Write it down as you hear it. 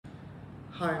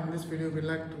Hi, in this video we'd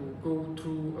like to go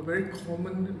through a very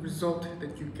common result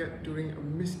that you get during a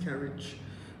miscarriage,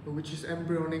 which is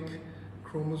embryonic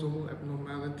chromosomal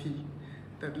abnormality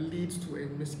that leads to a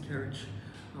miscarriage.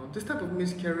 Now, this type of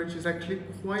miscarriage is actually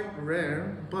quite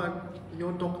rare, but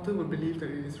your doctor will believe that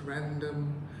it is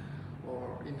random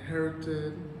or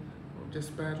inherited or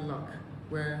just bad luck,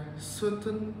 where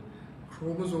certain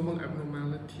chromosomal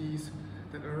abnormalities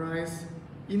that arise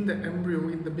in the embryo,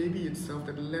 in the baby itself,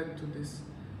 that led to this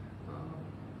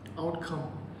outcome.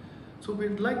 So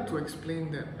we'd like to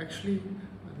explain that actually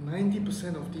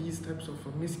 90% of these types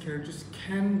of miscarriages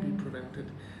can be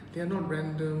prevented. They are not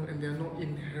random and they are not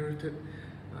inherited,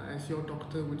 as your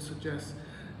doctor would suggest.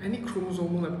 Any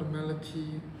chromosomal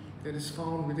abnormality that is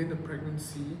found within a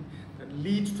pregnancy that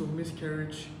leads to a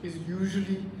miscarriage is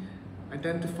usually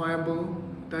identifiable,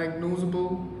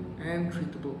 diagnosable, and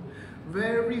treatable.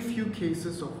 Very few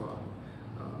cases of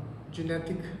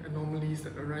genetic anomalies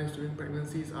that arise during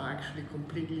pregnancies are actually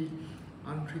completely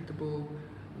untreatable,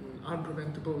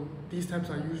 unpreventable. These types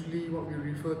are usually what we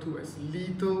refer to as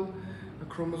lethal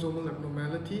chromosomal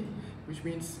abnormality, which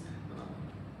means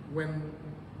when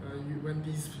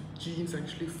these genes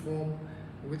actually form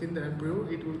within the embryo,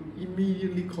 it will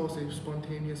immediately cause a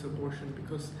spontaneous abortion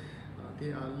because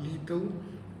they are lethal,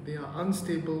 they are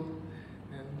unstable,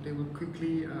 and they will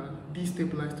quickly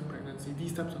destabilize the pregnancy.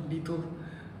 These types of lethal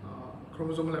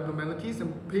chromosomal abnormalities,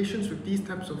 and patients with these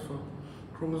types of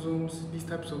chromosomes, these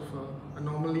types of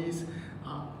anomalies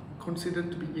are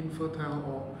considered to be infertile,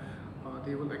 or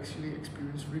they will actually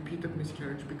experience repeated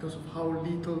miscarriage because of how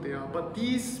lethal they are. But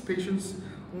these patients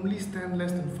only stand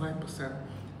less than 5%.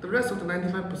 The rest of the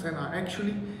 95% are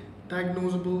actually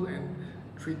diagnosable and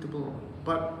treatable.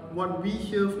 But what we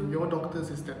hear from your doctors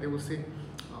is that they will say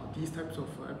these types of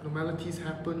abnormalities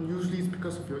happen. Usually it's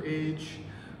because of your age,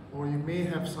 or you may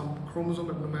have some chromosome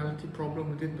abnormality problem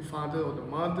within the father or the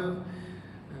mother,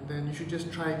 and then you should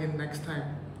just try again next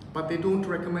time. But they don't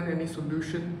recommend any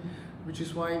solution, which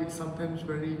is why it's sometimes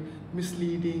very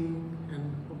misleading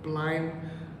and blind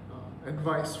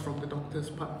advice from the doctor's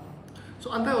part.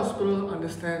 So Antai Hospital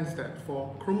understands that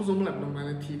for chromosomal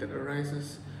abnormality that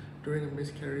arises during a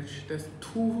miscarriage, there's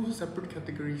two separate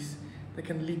categories that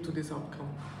can lead to this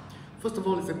outcome. First of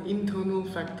all, it's an internal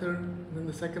factor, and then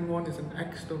the second one is an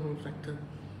external factor.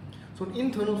 So an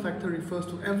internal factor refers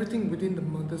to everything within the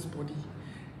mother's body.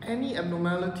 Any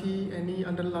abnormality, any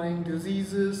underlying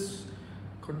diseases,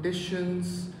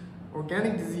 conditions,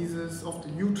 organic diseases of the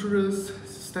uterus,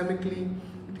 systemically,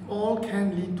 it all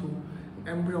can lead to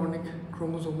embryonic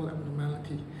chromosomal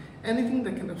abnormality. Anything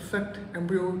that can affect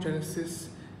embryogenesis,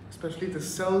 especially the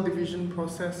cell division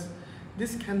process,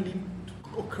 this can lead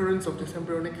to occurrence of this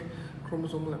embryonic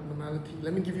chromosomal abnormality.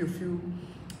 Let me give you a few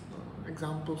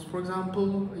examples. For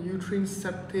example, a uterine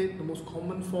septate, the most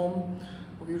common form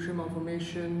of uterine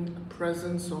malformation,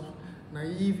 presence of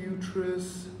naive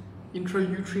uterus,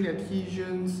 intrauterine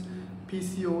adhesions,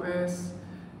 PCOS,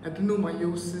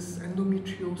 adenomyosis,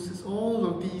 endometriosis. All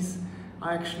of these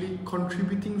are actually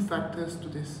contributing factors to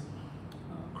this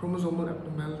chromosomal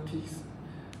abnormalities.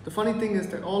 The funny thing is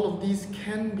that all of these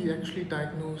can be actually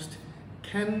diagnosed,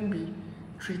 can be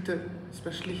treated,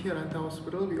 especially here at Antai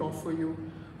Hospital. We offer you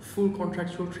full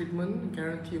contractual treatment,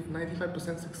 guarantee of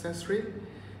 95% success rate.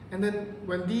 And then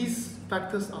when these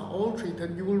factors are all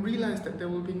treated, you will realize that there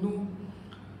will be no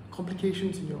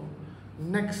complications in your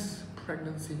next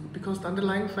pregnancy because the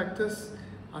underlying factors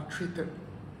are treated.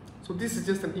 So this is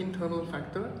just an internal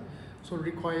factor, so it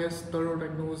requires thorough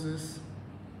diagnosis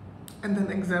and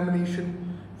then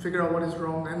examination, figure out what is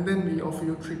wrong, and then we offer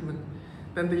you treatment.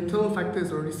 Then the internal factor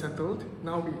is already settled.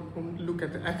 Now we look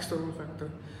at the external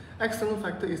factor. External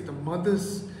factor is the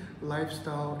mother's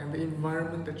lifestyle and the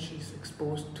environment that she's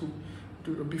exposed to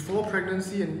before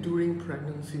pregnancy and during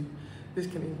pregnancy. This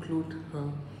can include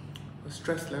her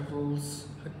stress levels,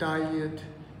 her diet,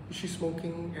 is she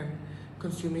smoking and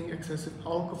consuming excessive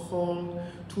alcohol,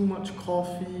 too much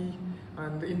coffee,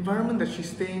 and the environment that she's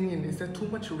staying in. Is there too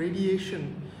much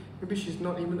radiation? Maybe she's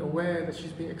not even aware that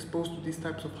she's being exposed to these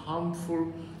types of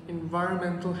harmful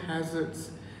environmental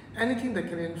hazards. Anything that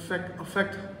can in fact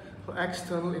affect her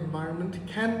external environment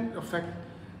can affect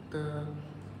the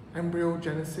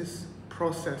embryogenesis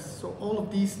process. So all of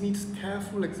these needs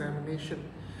careful examination.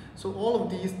 So all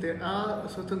of these, there are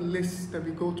certain lists that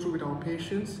we go through with our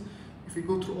patients. If we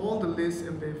go through all the lists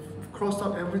and they've crossed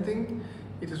out everything,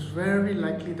 it is very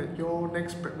likely that your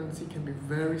next pregnancy can be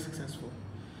very successful.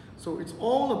 So it's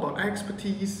all about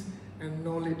expertise and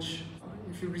knowledge.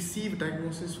 If you receive a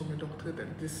diagnosis from your doctor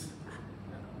that this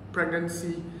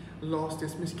pregnancy loss,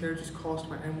 this miscarriage is caused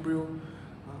by embryo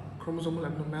chromosomal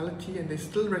abnormality and they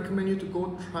still recommend you to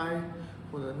go try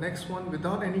for the next one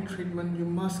without any treatment, you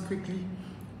must quickly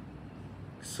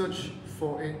search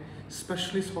for a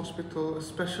specialist hospital, a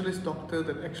specialist doctor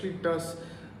that actually does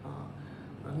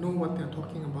know what they're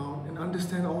talking about and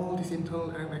understand all these internal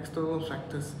and external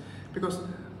factors, because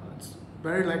it's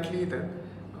very likely that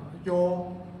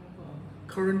your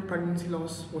current pregnancy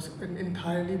loss was an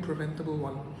entirely preventable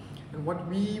one. And what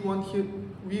we want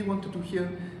to do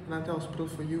here in Antai Hospital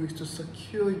for you is to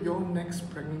secure your next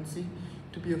pregnancy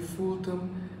to be a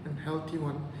full-term and healthy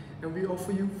one. And we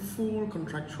offer you full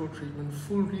contractual treatment,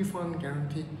 full refund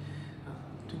guarantee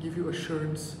to give you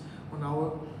assurance on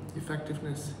our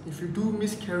effectiveness. If you do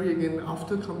miscarry again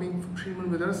after coming for treatment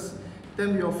with us,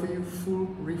 then we offer you full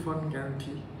refund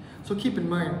guarantee. So keep in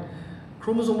mind,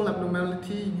 chromosomal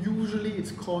abnormality, usually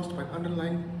it's caused by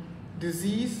underlying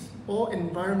disease or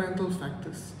environmental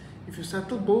factors. If you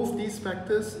settle both these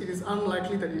factors, it is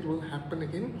unlikely that it will happen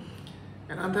again.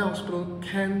 And Antai Hospital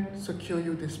can secure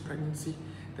you this pregnancy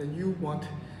that you want,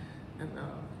 and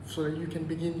so that you can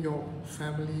begin your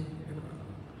family and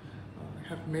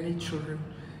have many children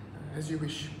as you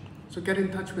wish. So get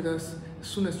in touch with us as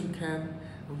soon as you can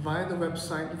via the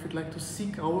website if you'd like to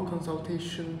seek our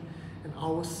consultation and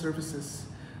our services.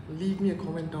 Leave me a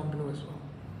comment down below as well.